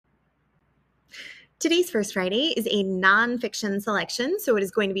Today's First Friday is a nonfiction selection, so it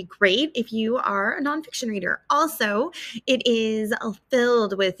is going to be great if you are a nonfiction reader. Also, it is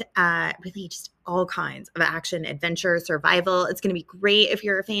filled with really just all kinds of action, adventure, survival. It's going to be great if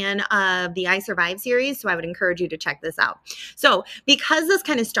you're a fan of the I Survive series, so I would encourage you to check this out. So, because this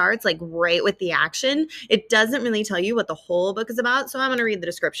kind of starts like right with the action, it doesn't really tell you what the whole book is about, so I'm going to read the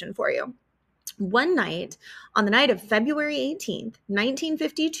description for you. One night, on the night of February 18th,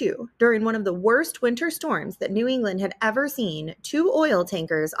 1952, during one of the worst winter storms that New England had ever seen, two oil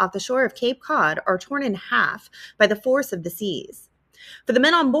tankers off the shore of Cape Cod are torn in half by the force of the seas. For the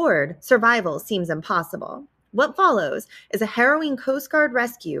men on board, survival seems impossible. What follows is a harrowing Coast Guard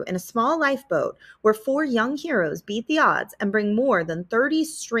rescue in a small lifeboat where four young heroes beat the odds and bring more than 30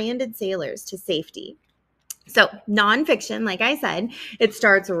 stranded sailors to safety. So, nonfiction, like I said, it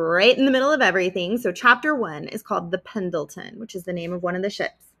starts right in the middle of everything. So, chapter 1 is called The Pendleton, which is the name of one of the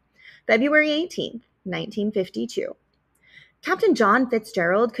ships. February 18th, 1952. Captain John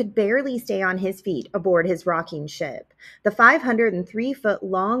Fitzgerald could barely stay on his feet aboard his rocking ship, the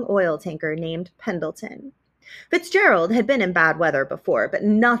 503-foot-long oil tanker named Pendleton. Fitzgerald had been in bad weather before, but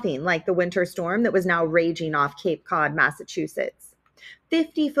nothing like the winter storm that was now raging off Cape Cod, Massachusetts.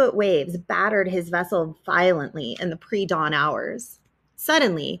 50-foot waves battered his vessel violently in the pre-dawn hours.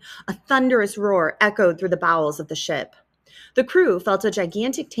 Suddenly, a thunderous roar echoed through the bowels of the ship. The crew felt a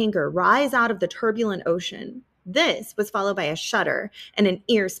gigantic tanker rise out of the turbulent ocean. This was followed by a shudder and an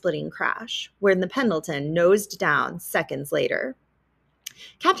ear-splitting crash, where the Pendleton nosed down seconds later.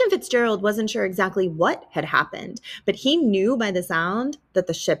 Captain Fitzgerald wasn't sure exactly what had happened, but he knew by the sound that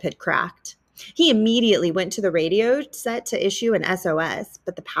the ship had cracked. He immediately went to the radio set to issue an SOS,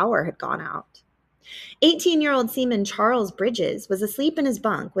 but the power had gone out. 18-year-old seaman Charles Bridges was asleep in his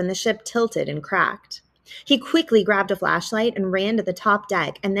bunk when the ship tilted and cracked. He quickly grabbed a flashlight and ran to the top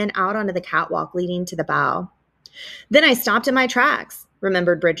deck and then out onto the catwalk leading to the bow. Then I stopped in my tracks,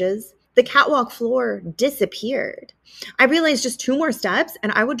 remembered Bridges. The catwalk floor disappeared. I realized just 2 more steps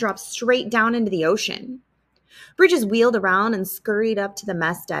and I would drop straight down into the ocean. Bridges wheeled around and scurried up to the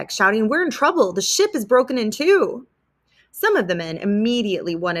mess deck, shouting, "We're in trouble! The ship is broken in two!" Some of the men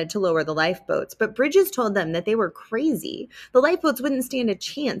immediately wanted to lower the lifeboats, but Bridges told them that they were crazy. The lifeboats wouldn't stand a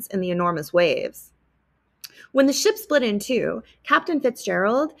chance in the enormous waves. When the ship split in two, Captain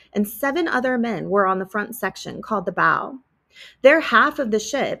Fitzgerald and 7 other men were on the front section called the bow. Their half of the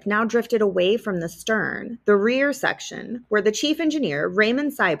ship now drifted away from the stern, the rear section, where the chief engineer,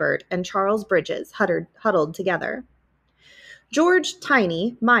 Raymond Seibert, and Charles Bridges huddled together. George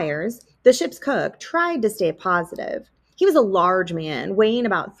 "Tiny" Myers, the ship's cook, tried to stay positive. He was a large man, weighing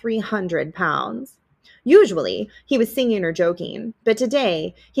about 300 pounds. Usually, he was singing or joking, but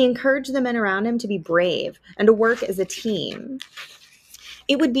today, he encouraged the men around him to be brave and to work as a team.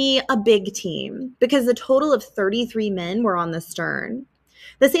 It would be a big team because a total of 33 men were on the stern.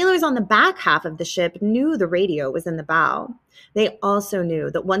 The sailors on the back half of the ship knew the radio was in the bow. They also knew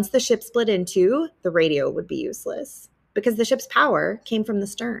that once the ship split in two, the radio would be useless because the ship's power came from the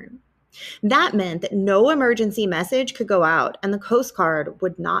stern. That meant that no emergency message could go out and the Coast Guard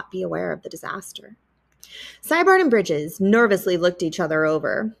would not be aware of the disaster. Seibert and Bridges nervously looked each other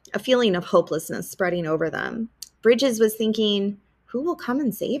over, a feeling of hopelessness spreading over them. Bridges was thinking, who will come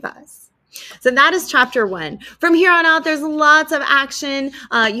and save us? So that is chapter 1. From here on out, there's lots of action.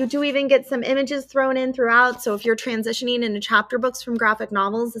 You do even get some images thrown in throughout. So if you're transitioning into chapter books from graphic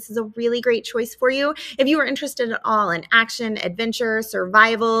novels, this is a really great choice for you. If you are interested at all in action, adventure,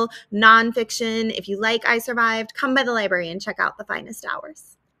 survival, nonfiction, if you like I Survived, come by the library and check out The Finest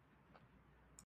Hours.